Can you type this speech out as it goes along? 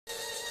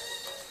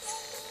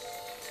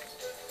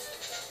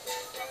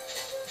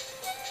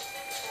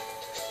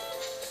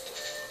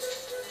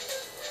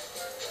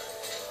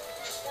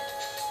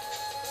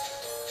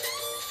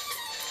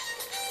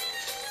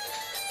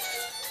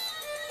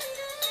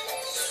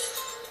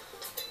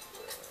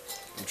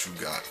What you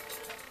got?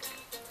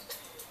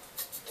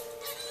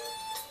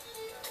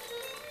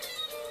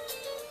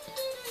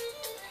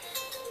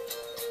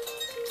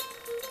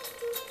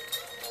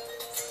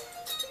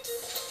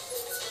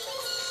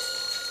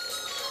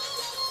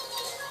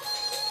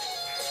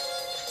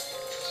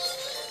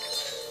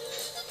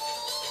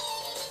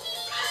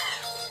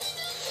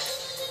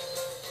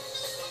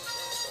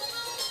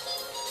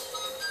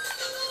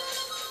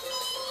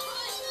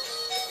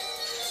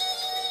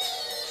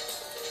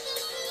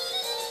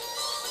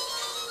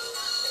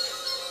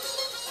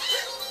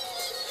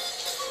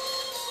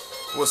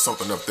 What's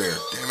something up there?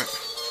 Damn it.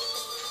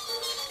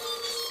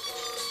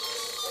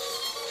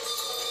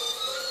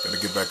 Gotta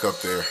get back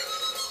up there.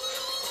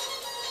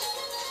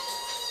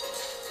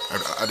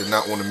 I did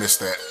not want to miss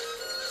that.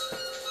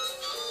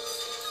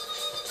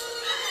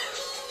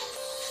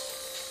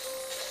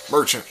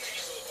 Merchant.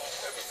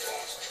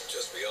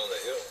 Just beyond the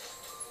hill.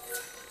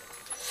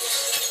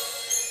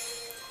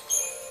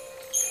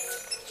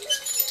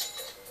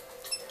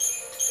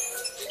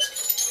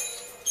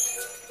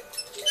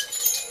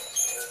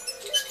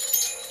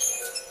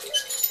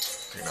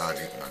 Okay, now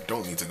I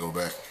don't need to go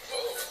back.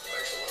 Oh,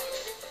 thanks a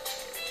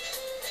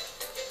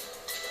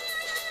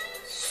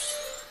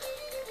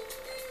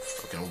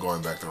lot. Okay, I'm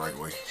going back the right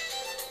way.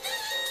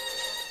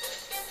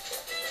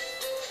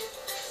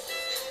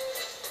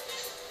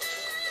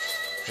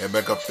 Head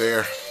back up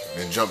there,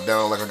 then jump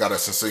down like I got a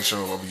sensation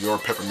of your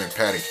peppermint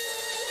patty.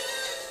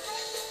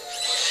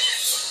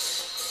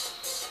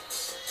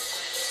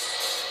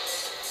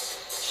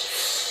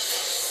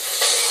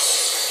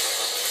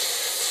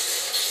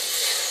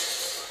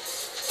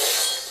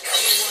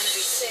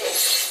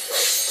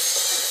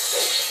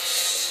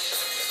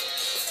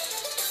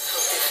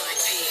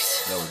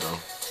 There we go.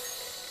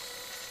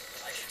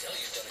 I can tell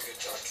you've done a good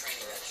job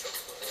training that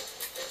chocobo.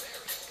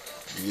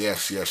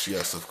 Yes, yes,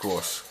 yes, of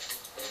course.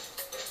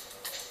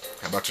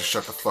 How about you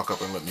shut the fuck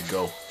up and let me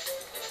go?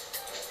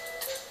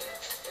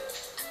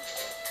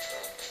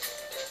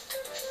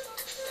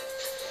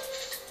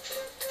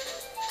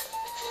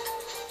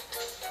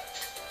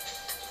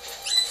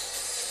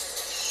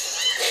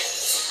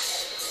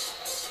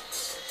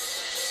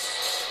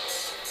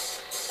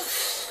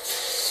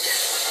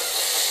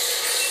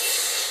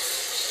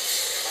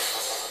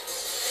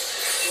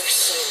 Your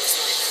soul is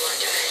my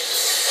plunder.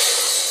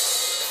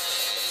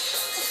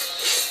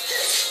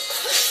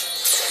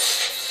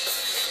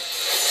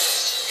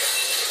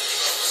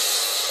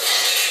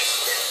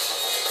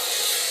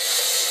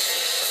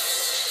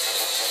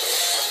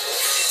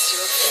 It's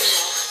your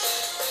funeral.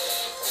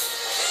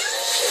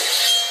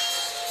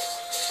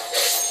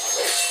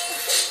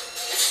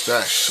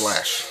 Dash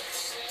slash.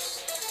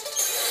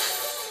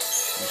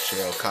 You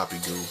shall copy,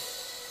 dude.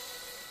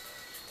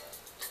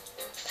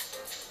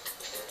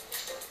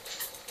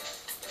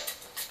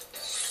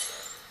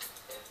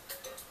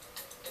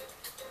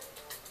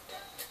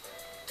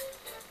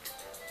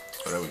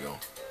 Oh, there we go.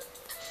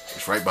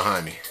 It's right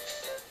behind me.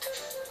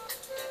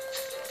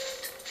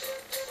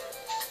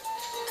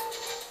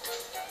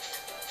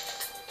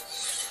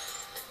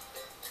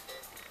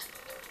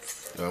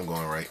 Yeah, I'm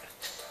going right.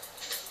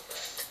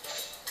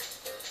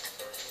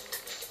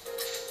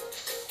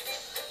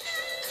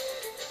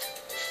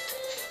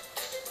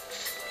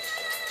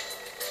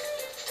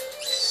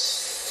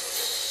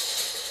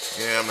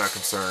 Yeah, I'm not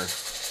concerned.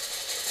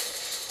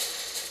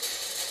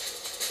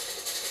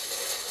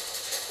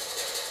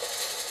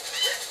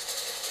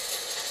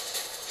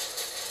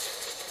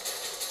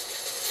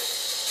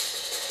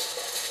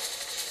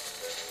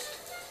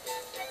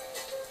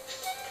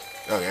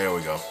 Okay, there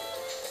we go.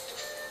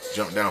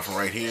 Jump down from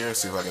right here,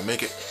 see if I can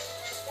make it.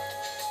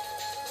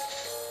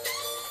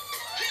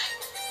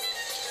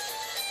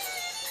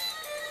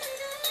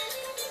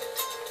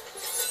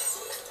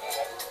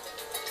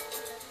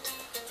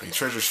 The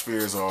treasure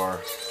spheres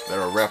that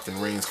are wrapped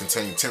in rings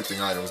contain tempting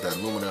items that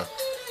Lumina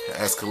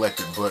has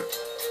collected, but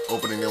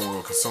opening them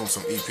will consume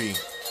some EP.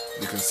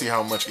 You can see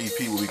how much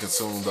EP will be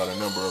consumed by the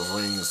number of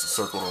rings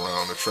circled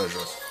around the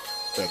treasure.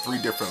 There are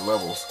 3 different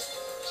levels.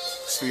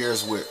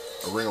 Spheres with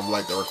a ring of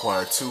light that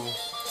require 2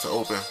 to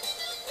open.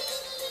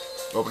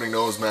 Opening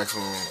those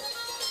maximum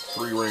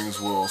 3 rings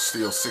will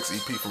steal 6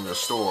 EP from your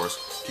stores.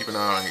 Keep an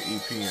eye on your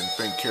EP and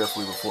think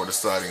carefully before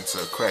deciding to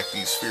crack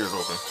these spheres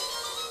open.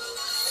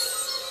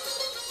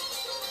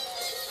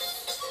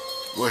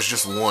 Well, it's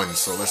just 1,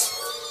 so let's...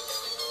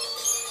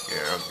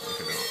 Yeah, we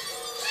can do it.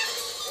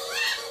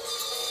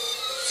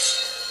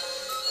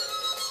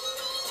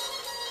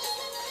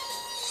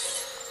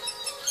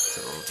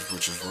 So,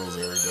 which is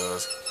Rosemary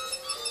does.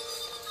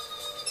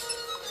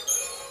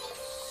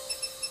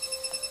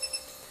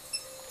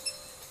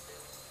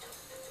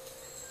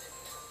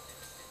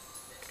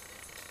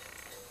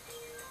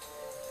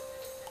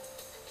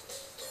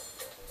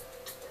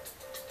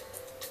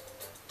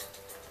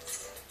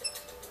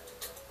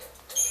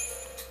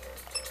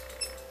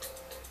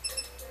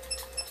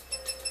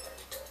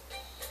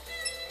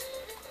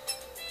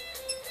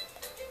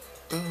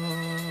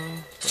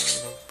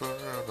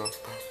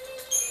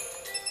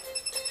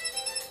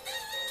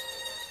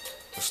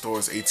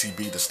 Restores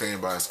ATB to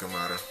standby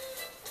schemata.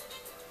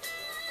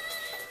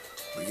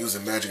 But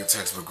using magic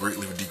attacks will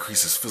greatly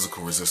decreases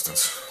physical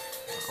resistance.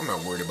 I'm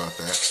not worried about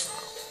that.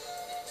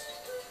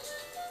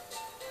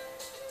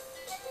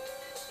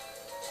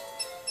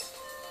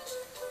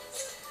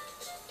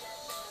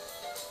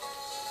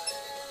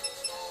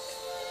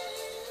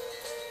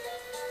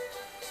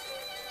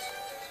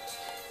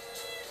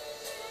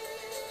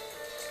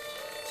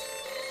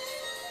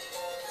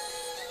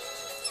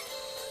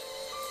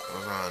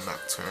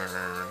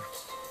 Nocturne.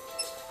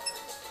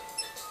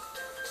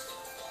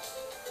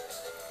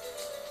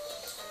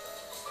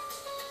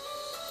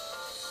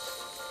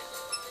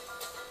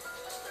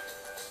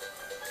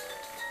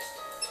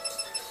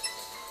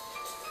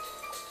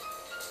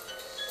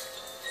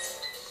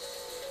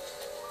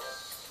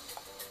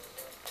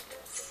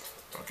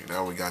 Okay,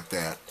 now we got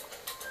that.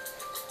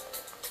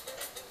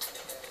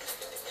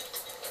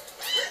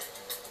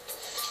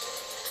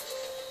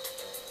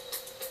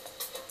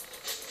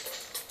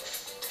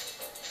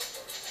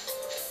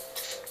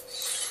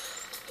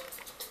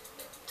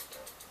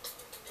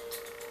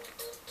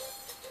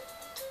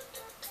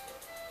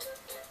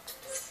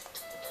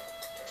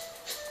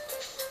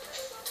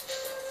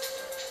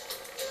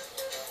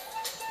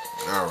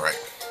 All right.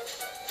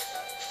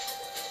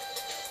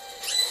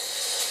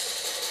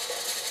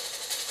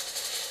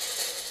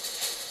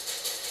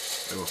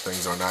 Those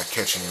things are not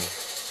catching me.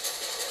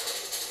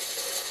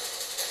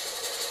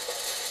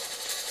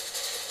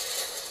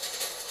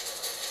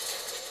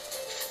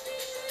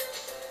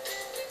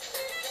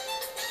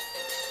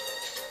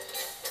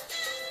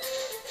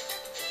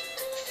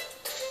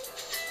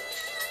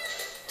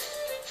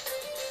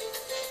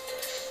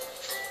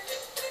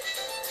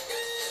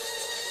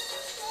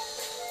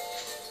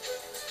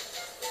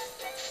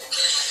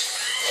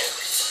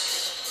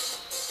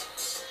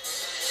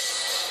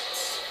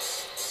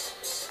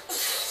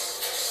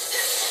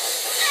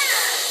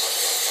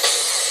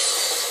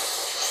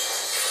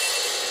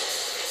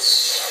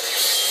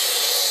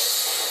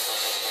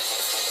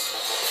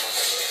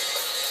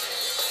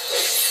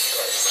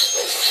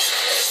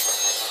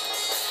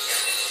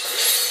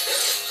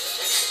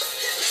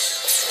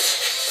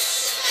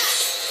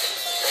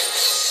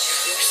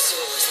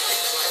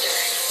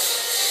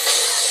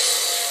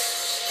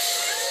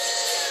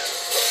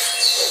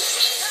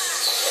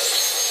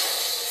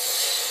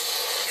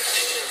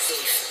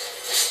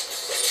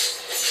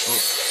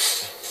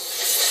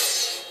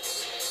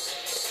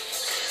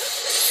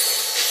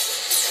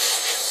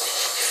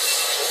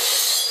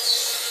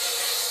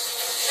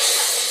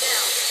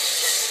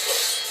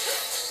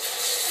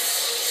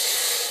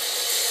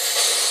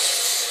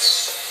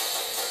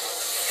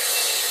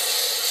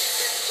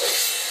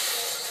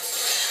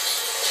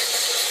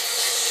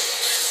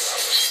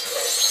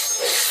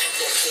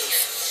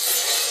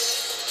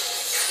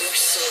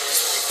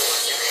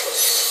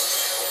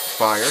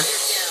 Fire.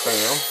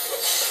 Bam.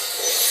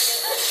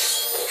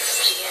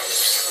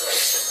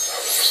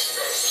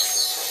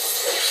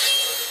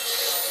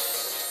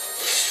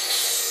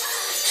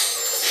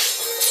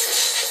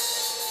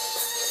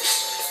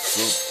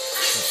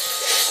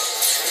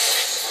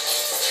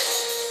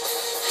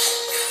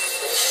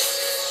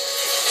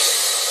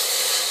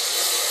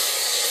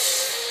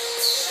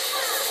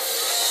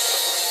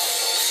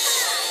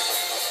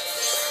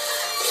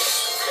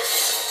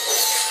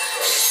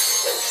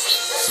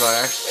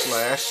 Slash,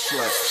 slash,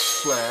 slash,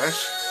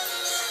 slash,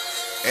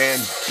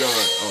 and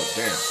done. Oh,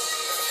 damn.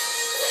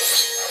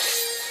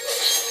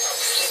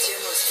 It's your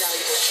most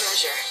valuable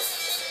treasure.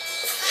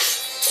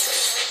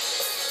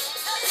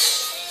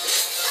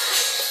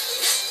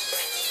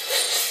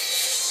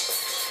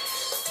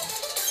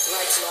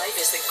 Light's life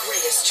is the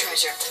greatest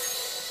treasure.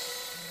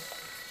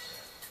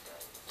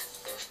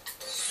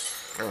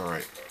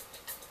 Alright.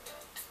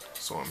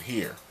 So I'm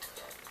here.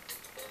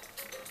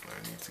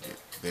 I need to get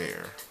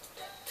there.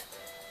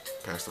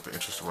 Passed up the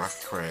interest of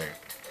Rocky Crag.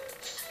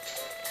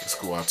 It's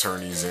cool, I'll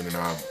turn these in and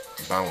I'll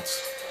bounce.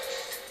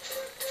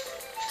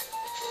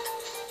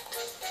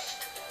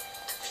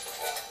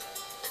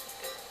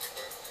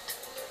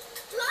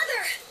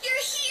 Mother,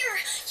 you're here!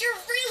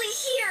 You're really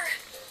here!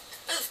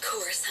 Of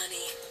course,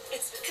 honey.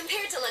 It's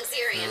compared to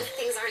Luxurian,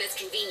 things aren't as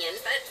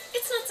convenient, but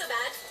it's not so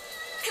bad.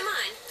 Come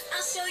on,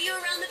 I'll show you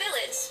around the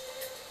village.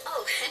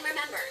 Oh, and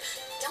remember,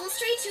 don't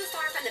stray too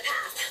far from the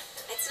path.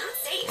 It's not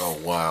safe. Oh,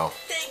 wow.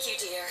 Thank you,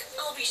 dear.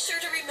 I'll be sure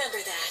to remember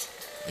that.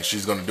 And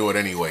she's gonna do it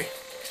anyway.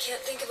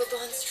 Can't think of a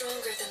bond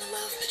stronger than the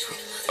love between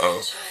a mother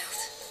and a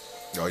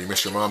child. Oh, you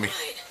miss your mommy?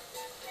 Right.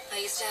 I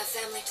used to have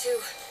family too.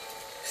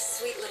 A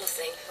sweet little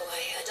thing who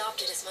I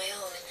adopted as my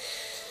own.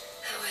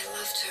 How I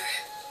loved her.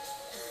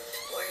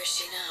 Where is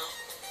she now?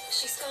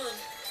 She's gone.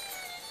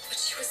 But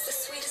she was the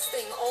sweetest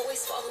thing,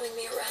 always following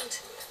me around.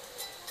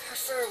 Her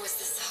fur was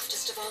the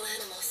softest of all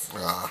animals.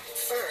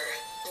 Fur?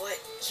 What?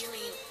 You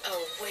mean... Oh,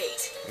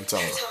 wait. You're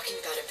talking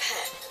about a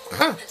pet.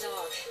 A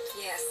dog,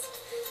 yes.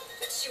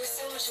 But she was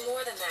so much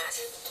more than that.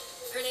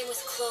 Her name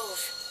was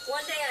Clove.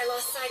 One day I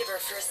lost sight of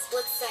her for a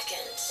split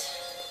second.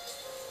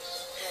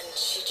 And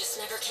she just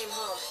never came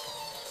home.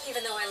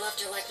 Even though I loved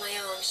her like my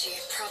own, she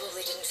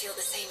probably didn't feel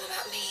the same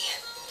about me.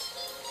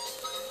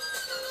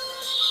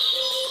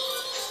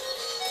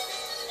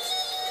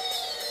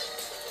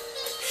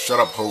 Shut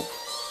up, Hope.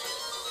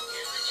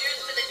 Passengers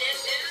for the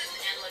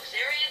Dendu's and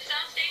Luxurious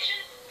South Station,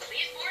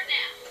 please board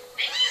now.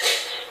 Thank you.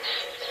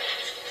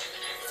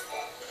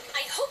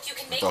 I hope you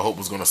can I make thought Hope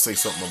was gonna say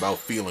something about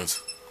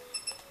feelings.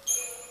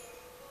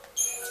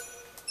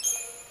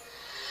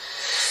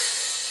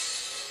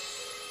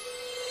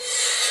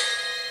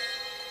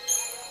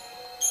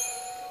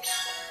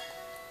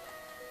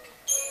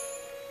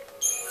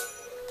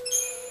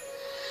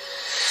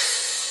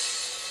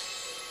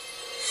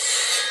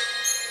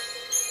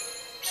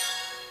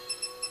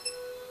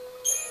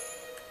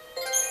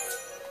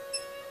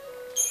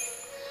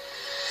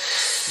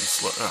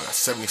 Slug,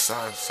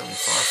 75 feet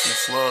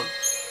slug.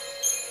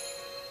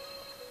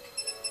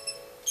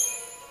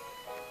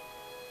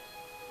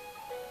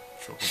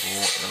 Chocobo,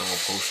 animal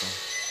potion.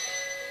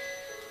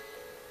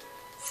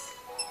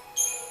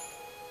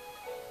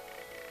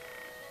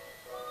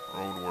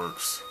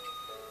 Roadworks.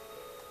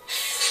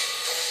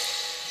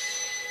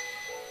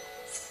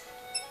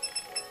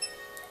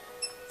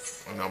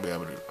 And I'll be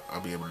able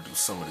to do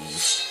some of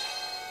these.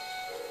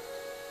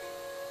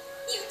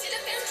 You did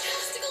a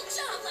fantastical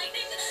job,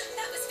 Lightning.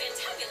 That was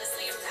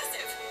fantabulously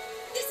impressive.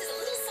 This is a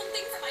little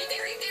something for my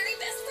very, very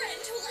best friend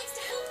who likes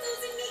to help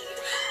those in need.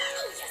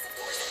 Oh yes, of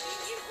course, I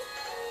mean you.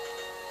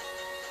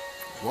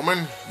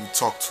 Woman, you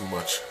talk too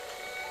much.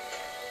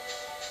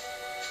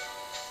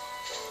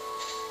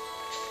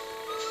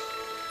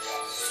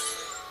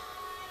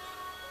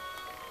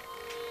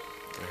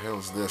 The hell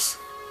is this?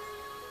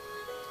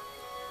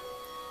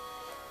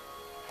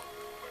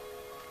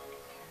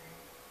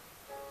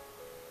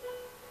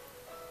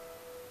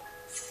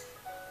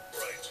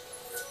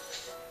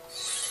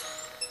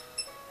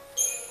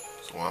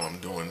 So while I'm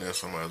doing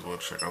this, I might as well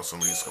check out some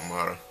of these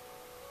schemata.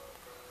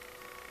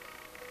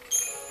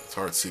 It's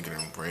hard seeking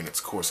and brain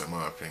its course, in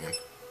my opinion.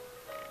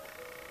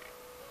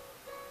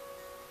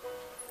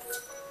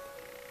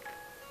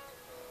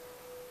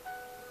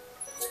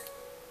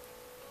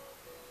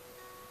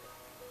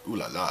 Ooh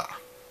la la.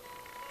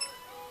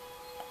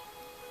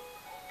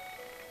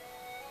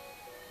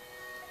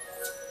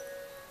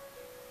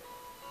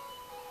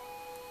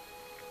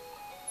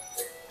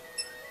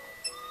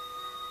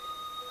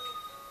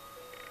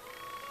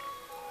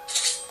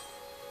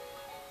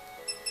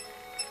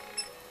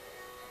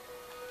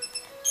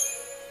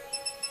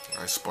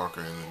 Ice Sparker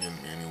isn't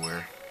getting me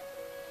anywhere.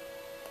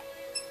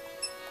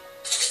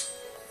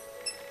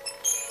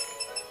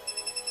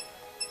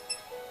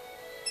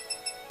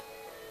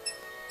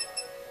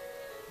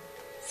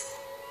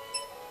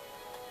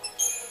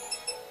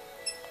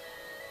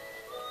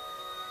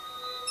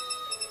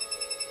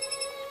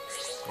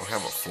 Don't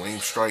have a flame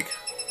strike.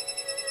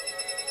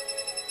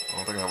 I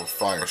don't think I have a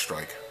fire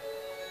strike.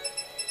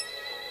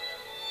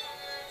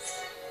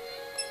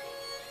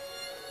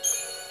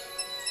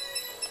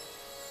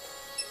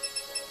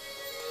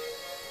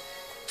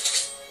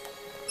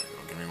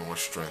 Give me more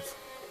strength.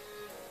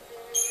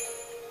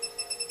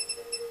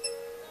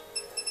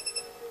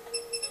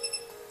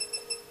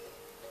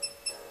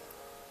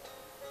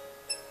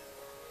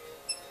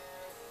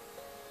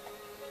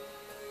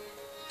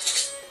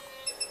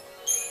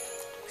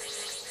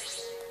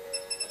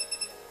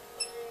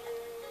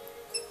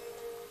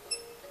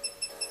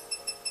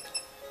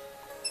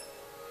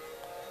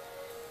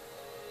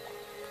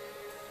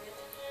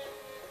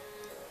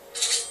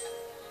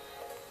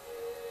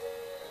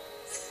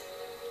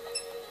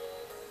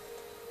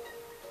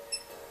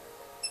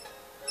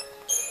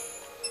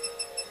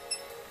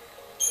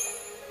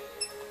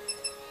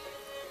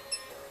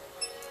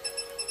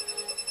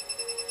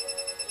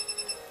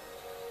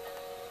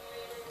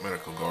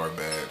 Medical guard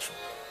badge,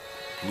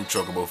 blue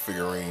chocobo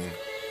figurine,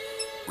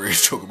 red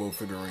chocobo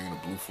figurine,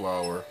 a blue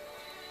flower,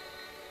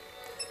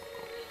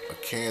 a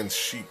canned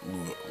sheep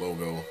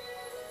logo,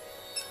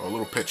 or a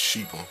little pet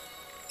sheep one.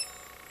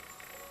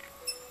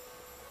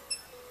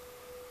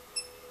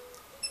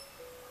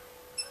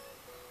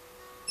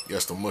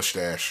 Yes, the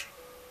mustache.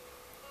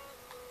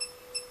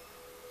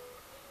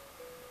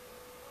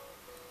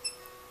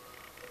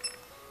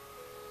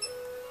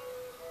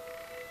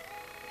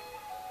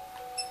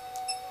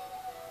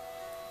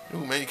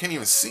 Ooh, man, you can't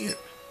even see it.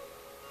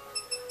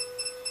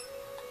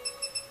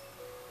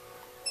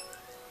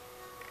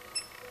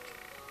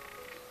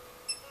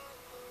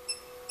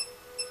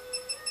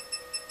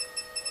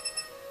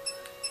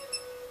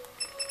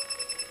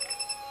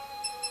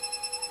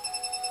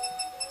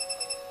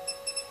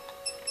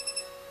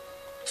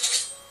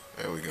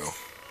 There we go.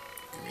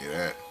 Give me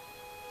that.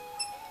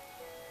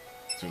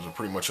 Seems we're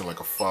pretty much in like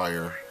a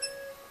fire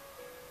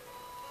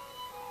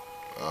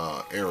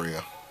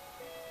area.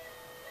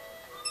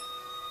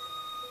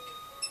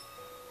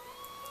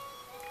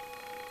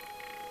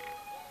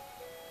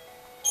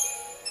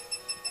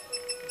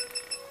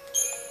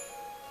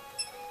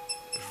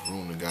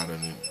 Room that got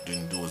in it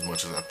didn't do as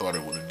much as I thought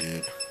it would have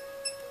did.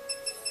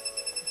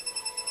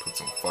 Put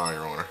some fire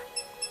on her.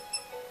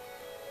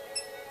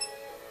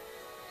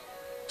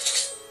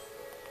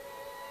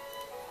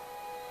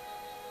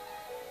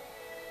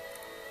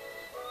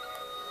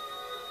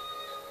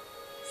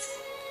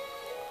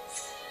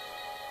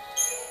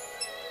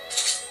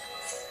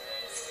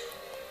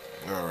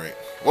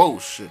 Whoa,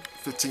 shit.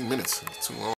 15 minutes. Too long.